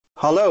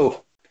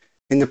Hello!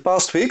 In the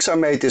past weeks I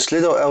made this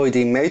little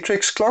LED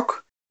matrix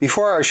clock.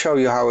 Before I show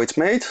you how it's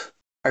made,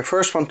 I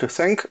first want to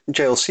thank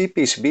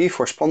JLCPCB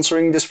for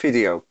sponsoring this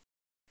video.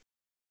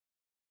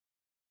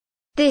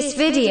 This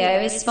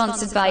video is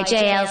sponsored by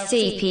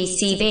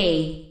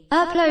JLCPCB.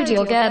 Upload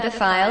your Gerber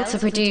file to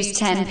produce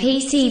 10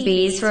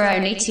 PCBs for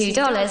only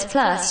 $2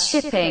 plus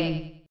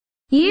shipping.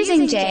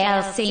 Using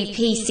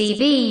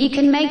JLCPCB you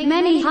can make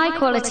many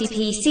high-quality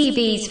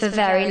PCBs for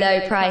very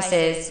low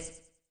prices.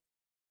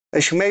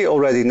 As you may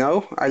already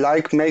know, I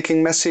like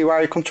making messy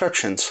wire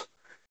contraptions.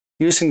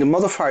 Using the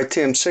modified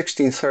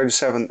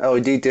TM1637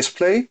 LED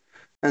display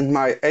and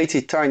my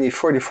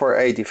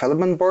ATtiny85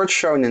 development board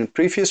shown in the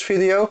previous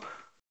video,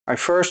 I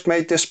first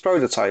made this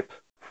prototype.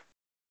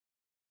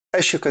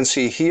 As you can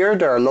see here,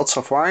 there are lots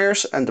of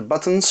wires and the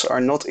buttons are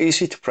not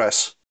easy to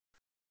press.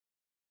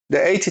 The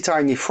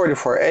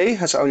ATtiny85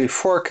 has only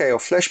 4K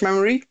of flash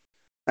memory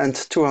and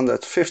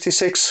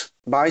 256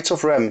 bytes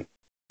of RAM.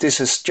 This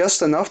is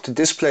just enough to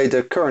display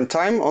the current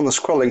time on a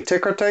scrolling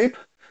ticker tape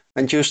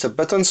and use the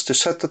buttons to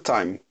set the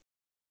time.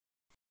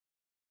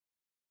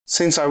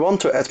 Since I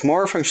want to add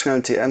more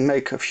functionality and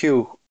make a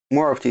few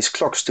more of these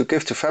clocks to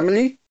give to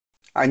family,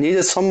 I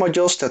needed some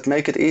modules that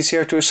make it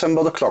easier to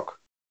assemble the clock.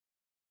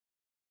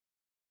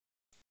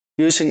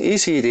 Using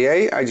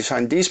EasyEDA, I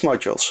designed these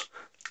modules.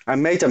 I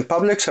made them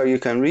public so you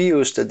can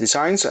reuse the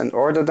designs and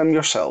order them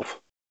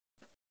yourself.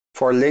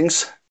 For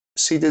links,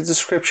 see the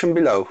description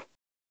below.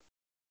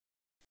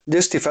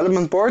 This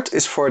development board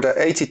is for the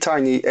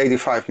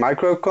ATtiny85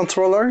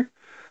 microcontroller.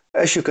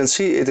 As you can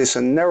see, it is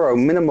a narrow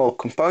minimal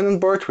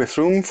component board with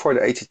room for the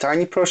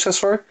ATtiny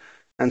processor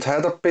and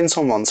header pins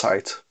on one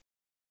side.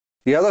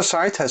 The other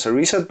side has a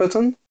reset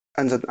button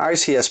and an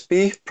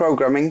ISP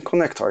programming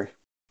connector.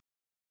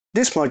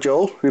 This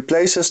module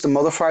replaces the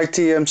modified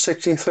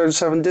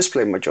TM1637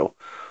 display module.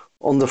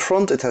 On the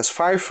front it has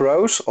 5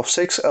 rows of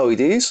 6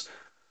 LEDs.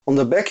 On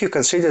the back you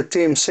can see the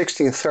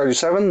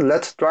TM1637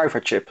 LED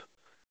driver chip.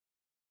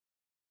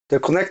 The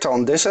connector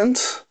on this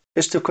end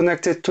is to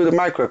connect it to the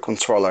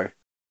microcontroller.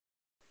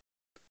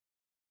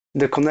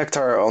 The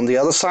connector on the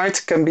other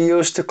side can be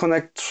used to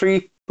connect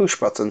 3 push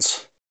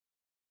buttons.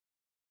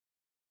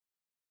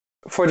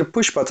 For the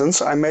push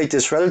buttons I made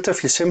this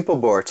relatively simple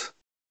board.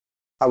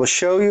 I will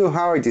show you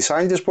how I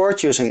designed this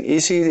board using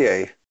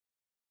EasyEDA.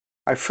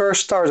 I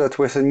first started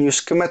with a new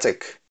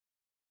schematic.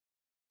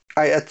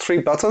 I add 3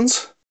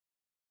 buttons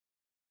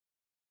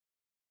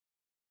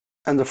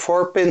and a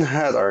 4-pin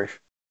header.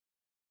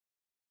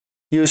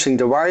 Using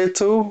the wire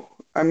tool,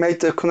 I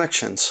made the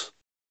connections.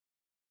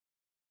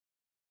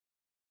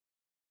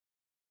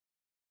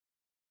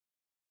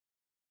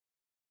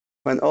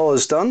 When all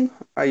is done,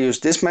 I use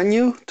this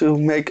menu to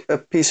make a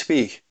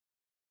PCB.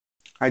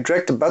 I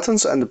drag the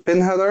buttons and the pin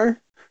header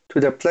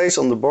to their place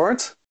on the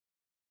board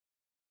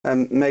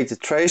and make the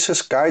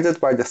traces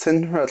guided by the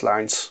thin red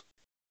lines.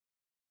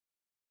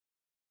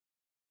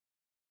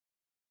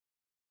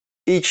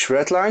 Each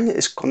red line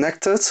is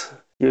connected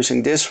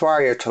using this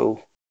wire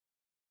tool.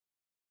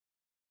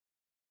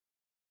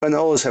 When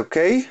all is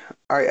OK,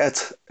 I add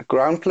a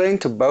ground plane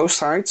to both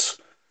sides.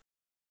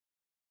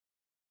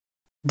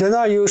 Then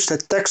I use the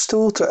text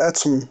tool to add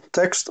some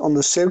text on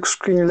the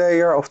silkscreen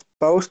layer of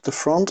both the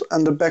front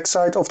and the back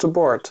side of the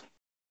board.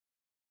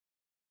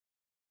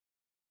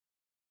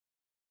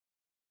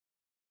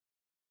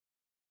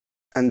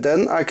 And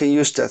then I can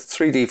use that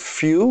 3D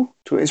view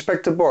to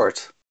inspect the board.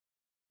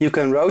 You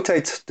can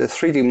rotate the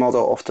 3D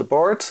model of the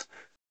board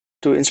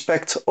to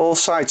inspect all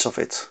sides of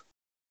it.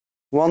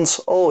 Once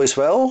all is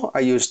well,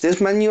 I use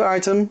this menu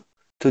item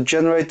to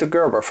generate the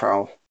Gerber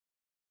file.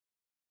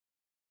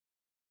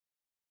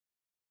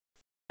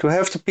 To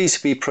have the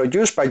PCB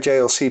produced by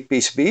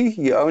JLCPCB,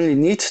 you only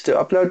need to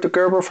upload the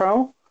Gerber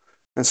file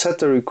and set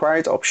the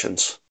required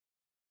options.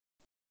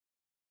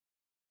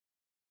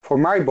 For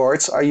my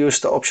boards, I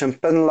used the option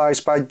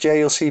Penalized by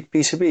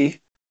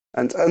JLCPCB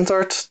and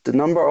entered the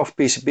number of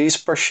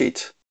PCBs per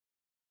sheet.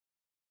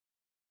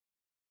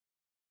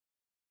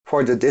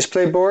 For the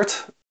display board,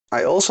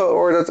 I also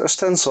ordered a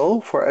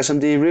stencil for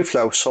SMD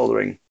Reflow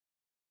soldering.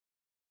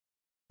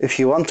 If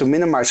you want to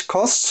minimize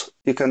costs,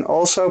 you can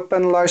also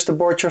penalize the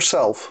board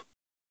yourself.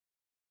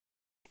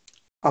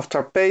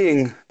 After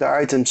paying the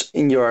items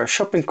in your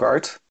shopping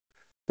cart,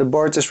 the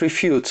board is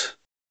reviewed.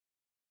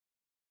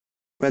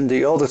 When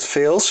the audit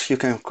fails, you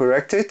can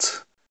correct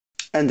it,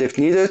 and if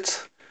needed,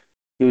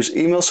 use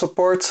email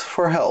support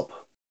for help.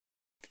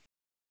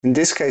 In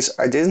this case,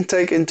 I didn't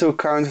take into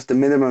account the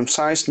minimum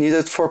size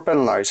needed for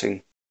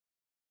penalizing.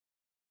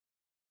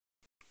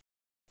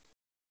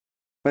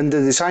 When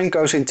the design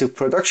goes into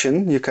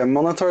production, you can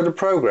monitor the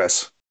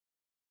progress.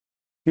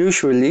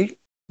 Usually,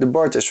 the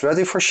board is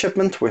ready for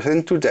shipment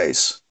within 2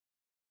 days.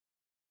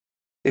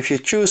 If you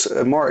choose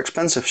a more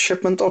expensive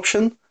shipment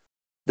option,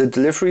 the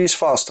delivery is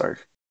faster.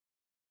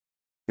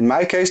 In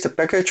my case, the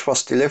package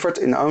was delivered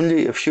in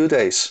only a few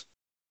days.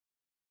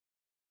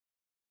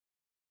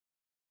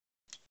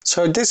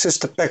 So this is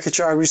the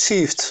package I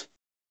received.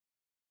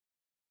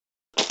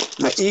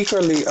 I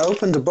eagerly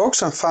opened the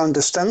box and found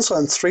the stencil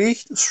and 3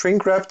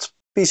 shrink-wrapped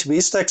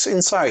PCB stacks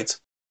inside.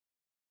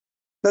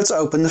 Let's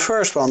open the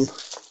first one.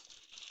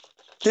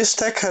 This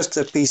stack has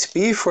the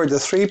PCB for the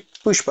 3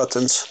 push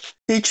buttons.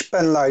 Each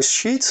panelized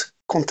sheet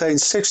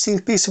contains 16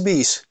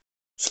 PCBs,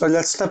 so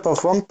let's snap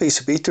off one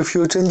PCB to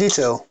view it in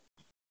detail.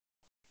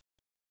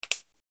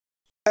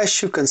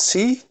 As you can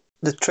see,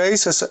 the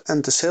traces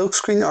and the silk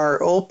screen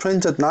are all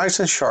printed nice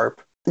and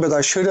sharp, but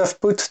I should have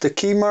put the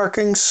key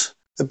markings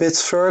a bit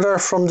further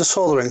from the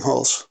soldering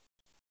holes.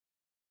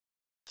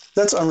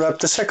 Let's unwrap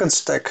the second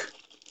stack.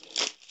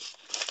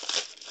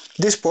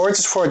 This board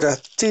is for the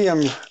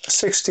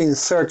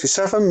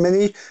TM1637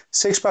 mini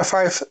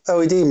 6x5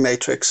 LED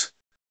matrix.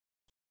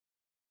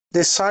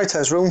 This side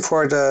has room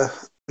for the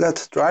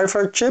LED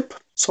driver chip,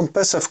 some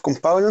passive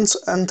components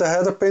and the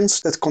header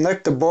pins that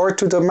connect the board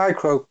to the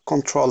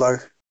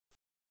microcontroller.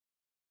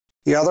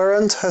 The other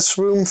end has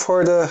room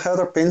for the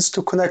header pins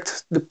to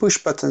connect the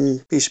push-button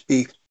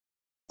PCB.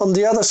 On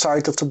the other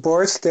side of the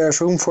board there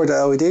is room for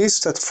the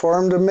LEDs that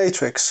form the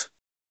matrix.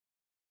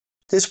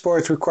 This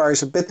board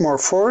requires a bit more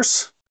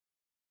force,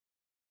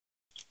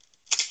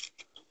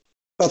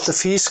 but the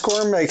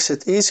V-score makes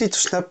it easy to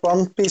snap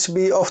one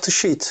PCB off the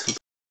sheet.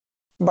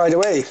 By the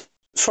way,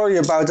 sorry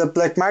about that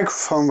black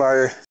microphone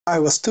wire. I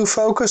was too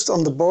focused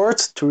on the board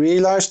to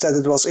realize that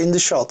it was in the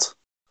shot.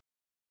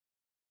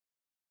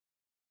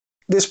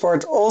 This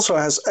board also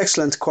has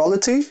excellent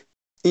quality,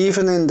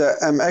 even in the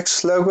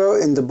MX logo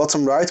in the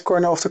bottom right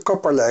corner of the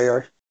copper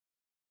layer.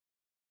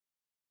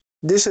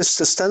 This is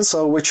the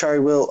stencil which I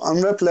will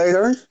unwrap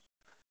later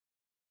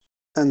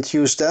and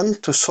use then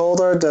to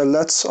solder the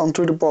LEDs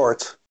onto the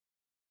board.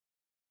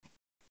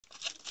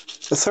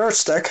 The third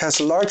stack has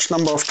a large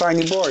number of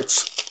tiny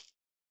boards.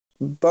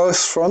 Both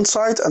front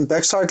side and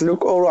back side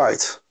look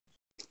alright.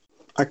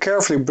 I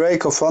carefully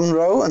break off one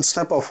row and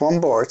snap off one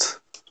board.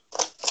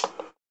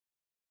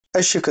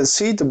 As you can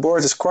see, the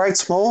board is quite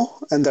small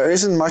and there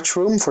isn't much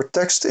room for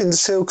text in the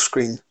silk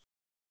screen.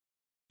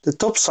 The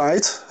top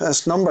side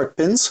has numbered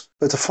pins,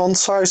 but the font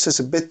size is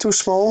a bit too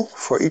small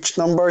for each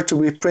number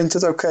to be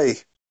printed okay.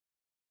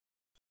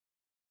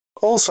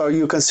 Also,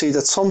 you can see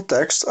that some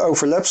text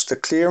overlaps the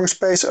clearing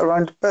space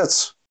around the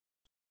pads.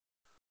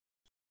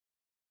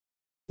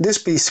 This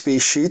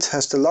PCB sheet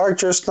has the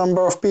largest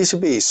number of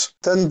PCBs.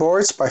 10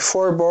 boards by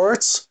 4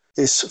 boards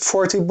is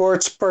 40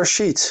 boards per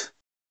sheet.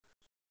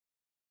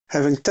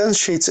 Having 10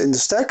 sheets in the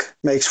stack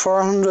makes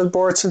 400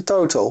 boards in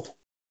total.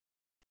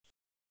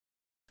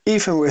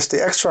 Even with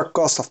the extra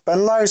cost of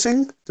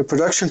panelizing, the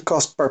production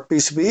cost per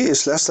PCB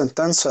is less than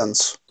 10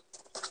 cents.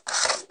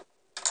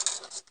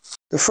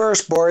 The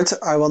first board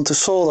I want to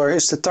solder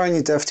is the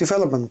TinyDev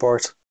development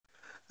board.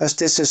 As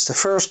this is the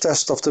first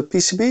test of the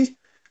PCB,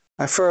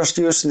 I first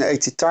used an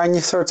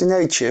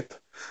ATtiny85 chip,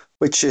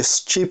 which is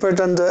cheaper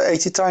than the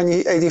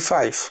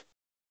ATtiny85.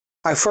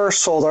 I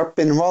first solder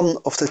pin 1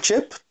 of the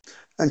chip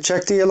and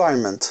check the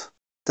alignment.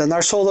 Then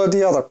I solder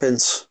the other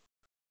pins.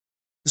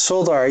 The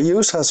solder I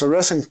use has a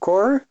resin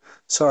core,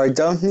 so I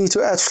don't need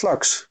to add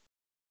flux.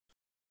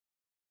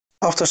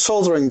 After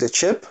soldering the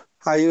chip,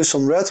 I use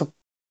some red,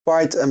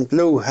 white and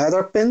blue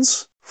header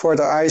pins for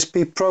the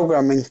ISP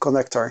programming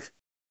connector.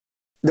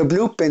 The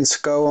blue pins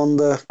go on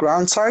the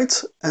ground side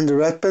and the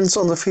red pins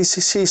on the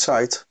VCC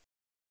side.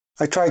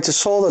 I try to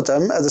solder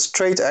them at a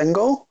straight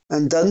angle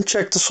and then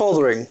check the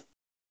soldering.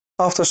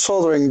 After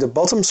soldering the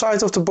bottom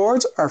side of the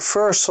board, I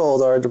first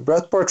solder the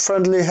breadboard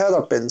friendly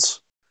header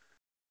pins.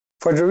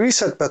 For the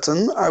reset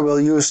button, I will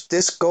use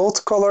this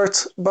gold colored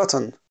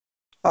button.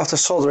 After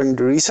soldering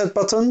the reset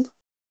button,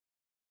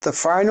 the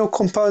final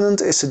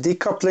component is a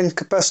decoupling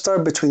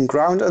capacitor between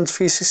ground and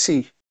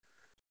VCC.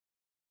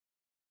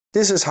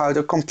 This is how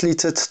the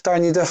completed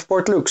TinyDev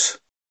board looks.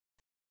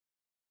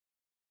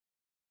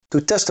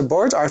 To test the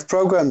board, I've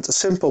programmed a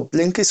simple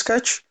blinky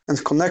sketch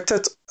and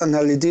connected an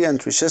LED and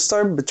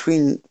resistor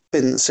between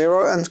pin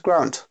 0 and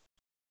ground.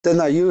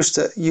 Then I used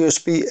the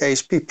USB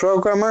ASP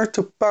programmer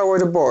to power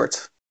the board.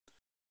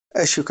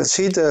 As you can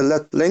see, the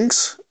LED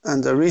blinks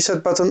and the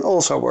reset button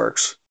also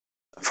works.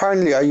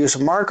 Finally, I use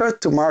a marker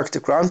to mark the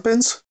ground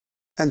pins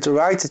and to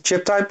write the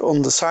chip type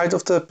on the side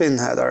of the pin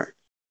header.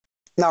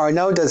 Now I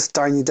know that the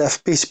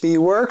TinyDev PCB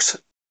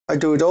works, I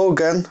do it all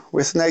again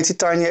with an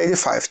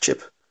ATtiny85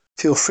 chip.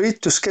 Feel free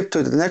to skip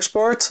to the next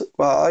board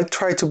while I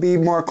try to be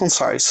more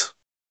concise.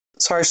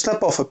 So I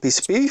snap off a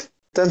PCB,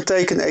 then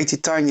take an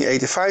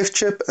ATtiny85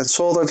 chip and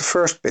solder the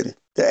first pin.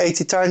 The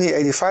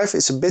ATtiny85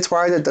 is a bit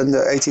wider than the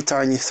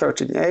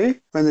ATtiny13A.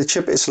 When the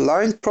chip is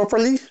aligned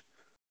properly,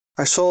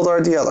 I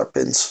solder the other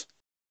pins.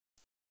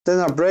 Then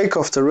I break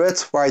off the red,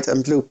 white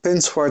and blue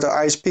pins for the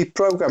ISP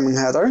programming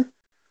header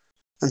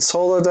and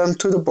solder them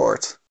to the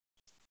board.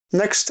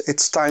 Next,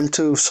 it's time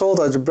to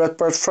solder the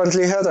breadboard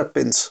friendly header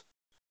pins.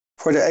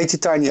 For the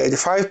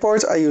ATtiny85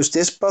 board, I use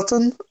this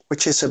button,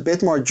 which is a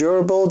bit more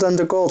durable than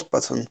the gold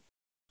button.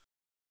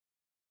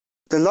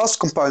 The last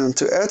component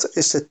to add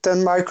is the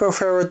 10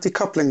 microfarad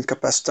decoupling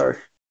capacitor.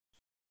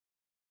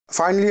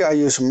 Finally, I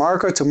use a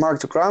marker to mark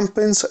the ground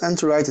pins and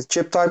to write the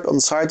chip type on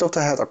the side of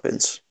the header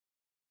pins.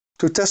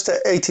 To test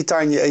the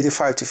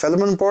ATtiny85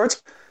 development board,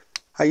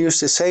 I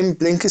use the same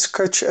blinky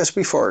sketch as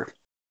before.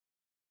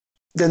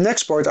 The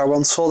next board I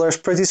want solder is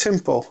pretty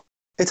simple.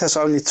 It has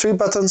only 3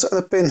 buttons and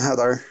a pin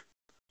header.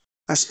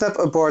 I snap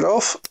a board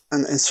off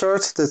and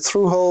insert the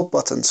through-hole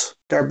buttons.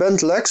 Their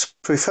bent legs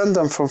prevent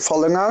them from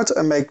falling out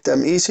and make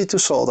them easy to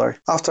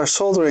solder. After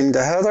soldering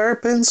the header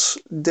pins,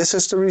 this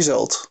is the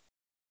result.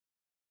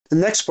 The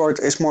next board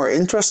is more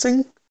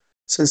interesting,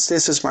 since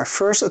this is my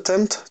first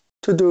attempt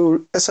to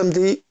do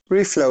SMD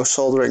reflow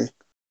soldering.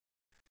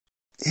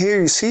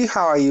 Here you see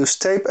how I use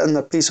tape and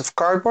a piece of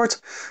cardboard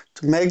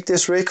to make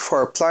this rig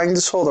for applying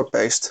the solder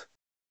paste.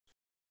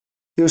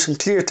 Using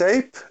clear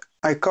tape,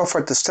 I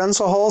covered the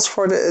stencil holes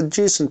for the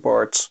adjacent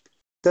boards.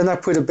 Then I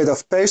put a bit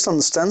of paste on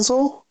the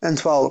stencil, and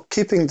while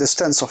keeping the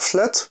stencil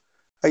flat,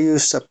 I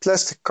used a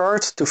plastic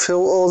card to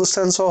fill all the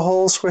stencil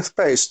holes with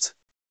paste.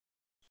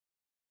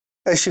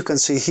 As you can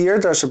see here,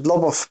 there's a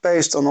blob of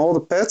paste on all the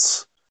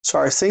pads,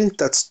 so I think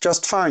that's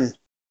just fine.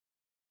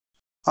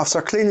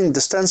 After cleaning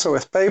the stencil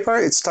with paper,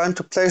 it's time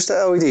to place the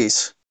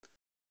LEDs.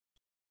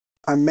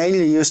 I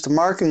mainly use the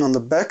marking on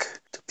the back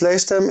to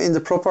place them in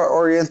the proper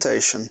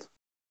orientation.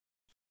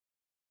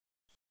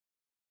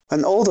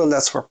 When all the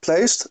LEDs were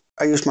placed,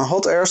 I used my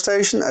hot air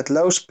station at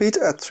low speed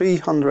at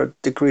 300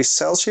 degrees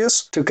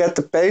Celsius to get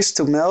the paste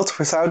to melt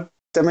without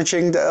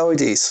damaging the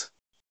LEDs.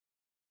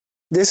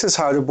 This is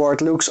how the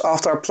board looks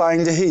after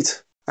applying the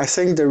heat. I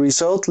think the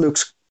result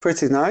looks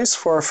pretty nice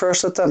for a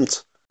first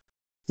attempt.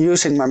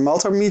 Using my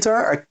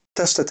multimeter, I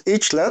tested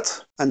each LED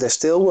and they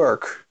still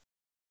work.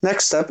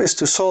 Next step is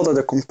to solder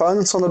the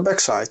components on the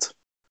backside.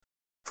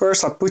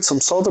 First I put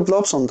some solder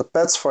blobs on the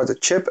pads for the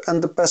chip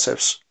and the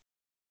passives.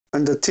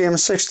 When the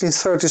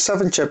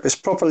TM1637 chip is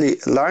properly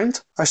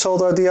aligned, I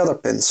solder the other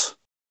pins.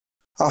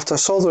 After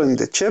soldering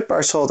the chip,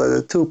 I solder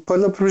the 2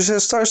 pull-up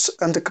resistors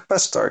and the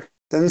capacitor.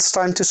 Then it's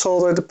time to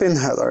solder the pin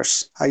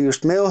headers. I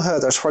used male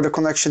headers for the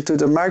connection to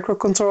the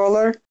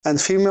microcontroller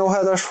and female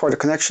headers for the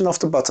connection of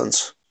the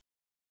buttons.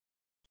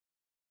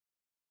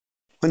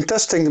 When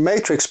testing the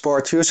matrix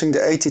board using the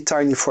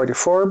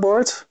ATtiny85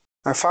 board,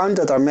 I found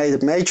that I made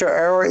a major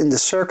error in the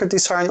circuit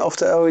design of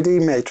the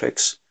LED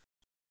matrix.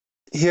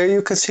 Here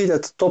you can see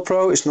that the top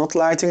row is not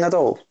lighting at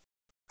all.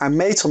 I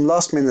made some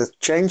last minute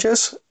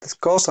changes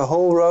that caused a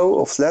whole row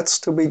of LEDs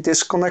to be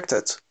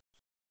disconnected.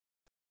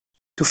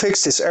 To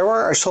fix this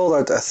error, I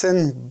soldered a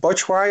thin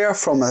botch wire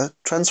from a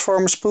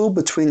transformer spool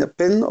between a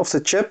pin of the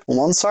chip on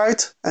one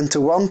side and to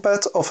one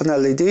pad of an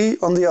LED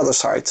on the other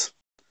side.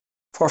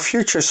 For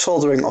future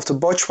soldering of the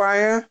botch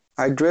wire,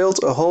 I drilled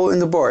a hole in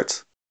the board.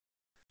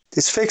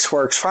 This fix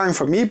works fine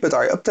for me, but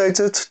I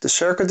updated the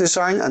circuit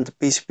design and the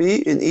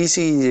PCB in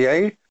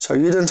EasyEDA, so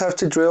you don't have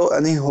to drill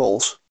any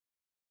holes.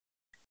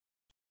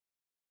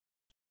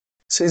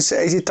 Since the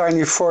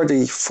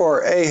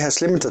ATtiny85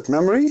 has limited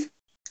memory,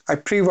 I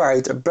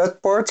pre-wired a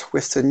breadboard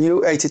with the new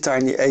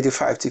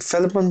ATtiny85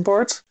 development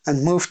board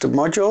and moved the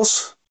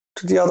modules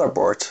to the other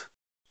board.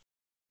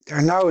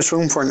 There now is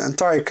room for an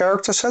entire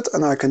character set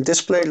and I can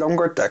display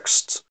longer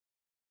text.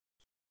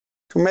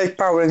 To make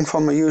powering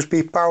from a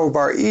USB power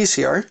bar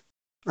easier,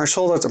 I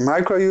soldered a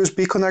micro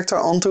USB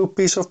connector onto a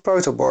piece of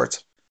proto board.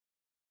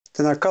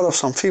 Then I cut off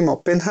some female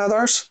pin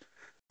headers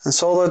and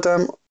soldered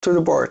them to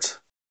the board.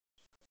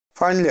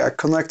 Finally I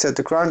connected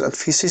the ground and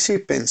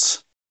VCC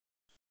pins.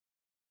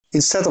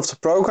 Instead of the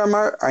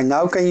programmer, I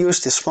now can use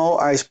this small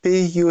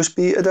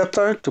ISP-USB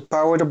adapter to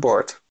power the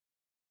board.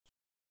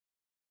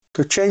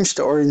 To change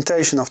the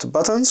orientation of the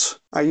buttons,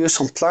 I use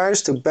some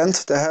pliers to bend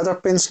the header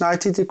pins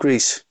 90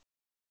 degrees.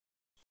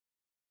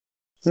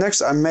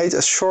 Next I made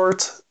a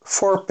short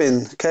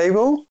 4-pin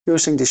cable.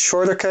 Using this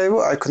shorter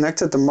cable I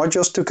connected the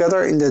modules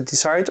together in the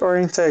desired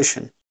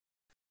orientation.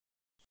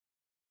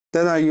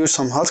 Then I used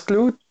some hot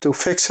glue to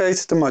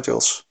fixate the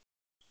modules.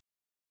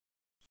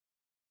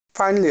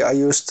 Finally I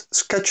used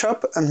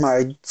SketchUp and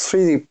my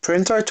 3D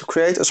printer to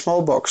create a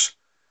small box.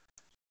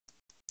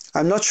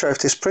 I'm not sure if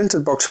this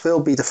printed box will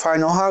be the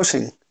final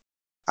housing.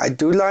 I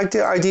do like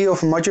the idea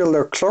of a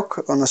modular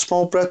clock on a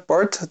small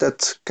breadboard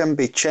that can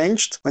be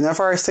changed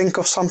whenever I think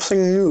of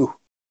something new.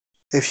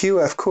 If you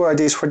have cool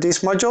ideas for these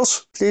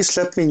modules, please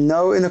let me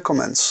know in the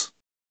comments.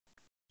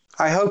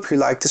 I hope you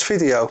liked this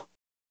video.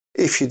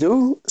 If you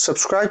do,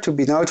 subscribe to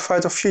be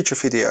notified of future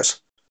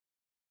videos.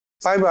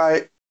 Bye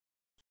bye!